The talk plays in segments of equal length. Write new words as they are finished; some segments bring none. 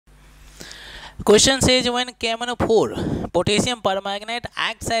Question says when KMnO4 potassium permanganate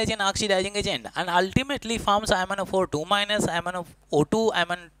acts as an oxidizing agent and ultimately forms MnO4 2 minus, MnO2,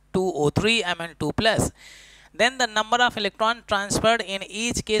 Mn2O3, Mn2 plus, then the number of electron transferred in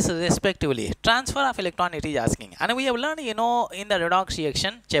each case respectively. Transfer of electron it is asking, and we have learned in the redox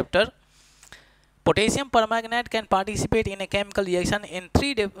reaction chapter, potassium permanganate can participate in a chemical reaction in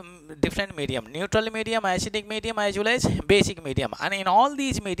three different medium: neutral medium, acidic medium, as well as basic medium. And in all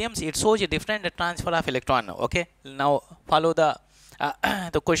these mediums, it shows a different transfer of electron. Okay, now follow the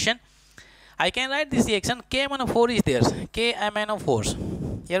the question. I can write this reaction. KMnO4 is there.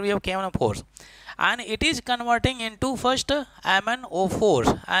 KMnO4. Here we have KMnO4, and it is converting into first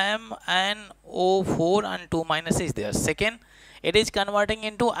MnO4. MnO4 and 2 minus is there. Second, it is converting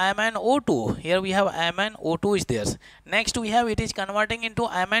into MnO2. Here we have MnO2 is there. Next we have it is converting into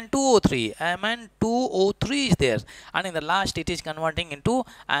Mn2O3. Mn2O3 is there. And in the last it is converting into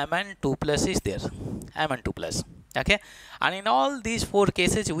Mn2 plus is there. Mn2 plus. Okay. And in all these four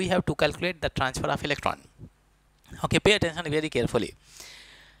cases we have to calculate the transfer of electron. Okay, pay attention very carefully.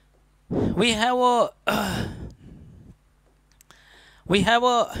 We have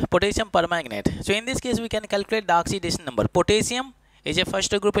a potassium permanganate. So in this case we can calculate the oxidation number. Potassium is a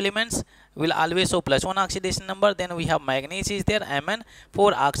first group elements, will always show +1 oxidation number. Then we have manganese is there, Mn,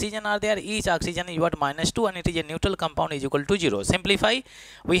 4 oxygen are there, each oxygen is what -2, and it is a neutral compound is equal to 0. Simplify,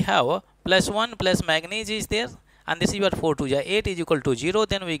 we have +1 plus manganese is there, and this is what 4 to 8 is equal to 0.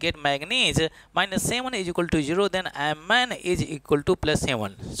 Then we get manganese -7 is equal to 0. Then Mn is equal to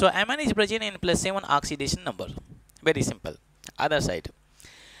 +7. So Mn is present in +7 oxidation number. Very simple. Other side,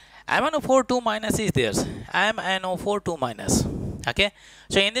 MnO4 2 minus is there. MnO4 2 minus. Okay,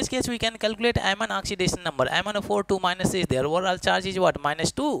 so in this case we can calculate Mn oxidation number. MnO4 2 minus is there. Overall charge is what?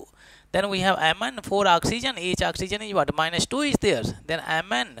 -2. Then we have Mn 4 oxygen. Each oxygen is what? -2 is there. Then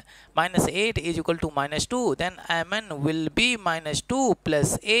Mn -8 is equal to -2. Then Mn will be -2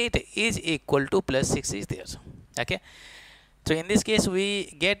 plus 8 is equal to +6 is there. Okay. So in this case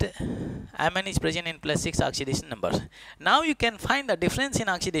we get Mn is present in +6 oxidation numbers. Now you can find the difference in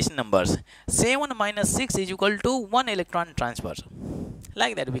oxidation numbers. 7 minus 6 is equal to 1 electron transfer.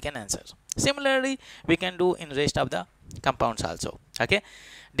 Like that we can answer. Similarly we can do in rest of the compounds also. Okay.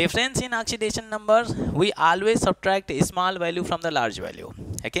 Difference in oxidation numbers, we always subtract a small value from the large value.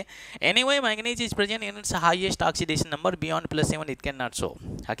 Okay. Anyway, manganese is present in its highest oxidation number. Beyond +7 it cannot show.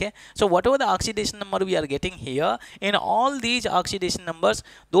 Okay. So whatever the oxidation number we are getting here, in all these oxidation numbers,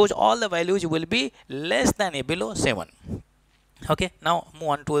 those all the values will be less than or below 7. Okay. Now move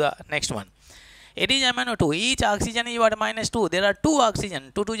on to the next one. It is MnO2. Each oxygen is what? -2. There are 2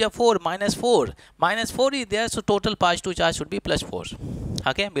 oxygen. 2 to the 4, -4. -4 is there, so total positive charge should be +4.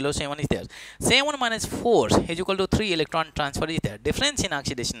 Okay, below 7 is there. 7 minus 4 is equal to 3 electron transfer is there. Difference in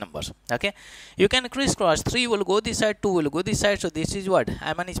oxidation numbers. Okay, you can crisscross. 3 will go this side, 2 will go this side. So this is what?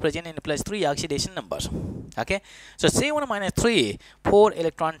 Mn is present in +3 oxidation numbers. Okay, so 7 minus 3, 4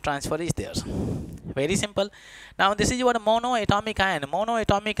 electron transfer is there. Very simple. Now this is what? Monoatomic ion.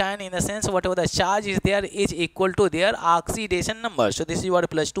 Monoatomic ion in the sense whatever the charge is there is equal to their oxidation number. So this is what?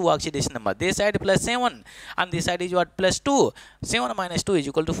 +2 oxidation number. This side +7 and this side is what? +2. 7 minus 2 is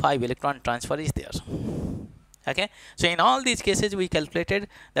equal to 5 electron transfer is there. Okay. So in all these cases we calculated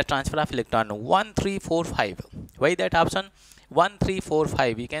the transfer of electron 1, 3, 4, 5. Why that option? 1, 3, 4,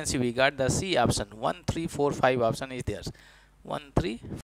 5. You can see we got the C option. 1, 3, 4, 5 option is there. 1, 3.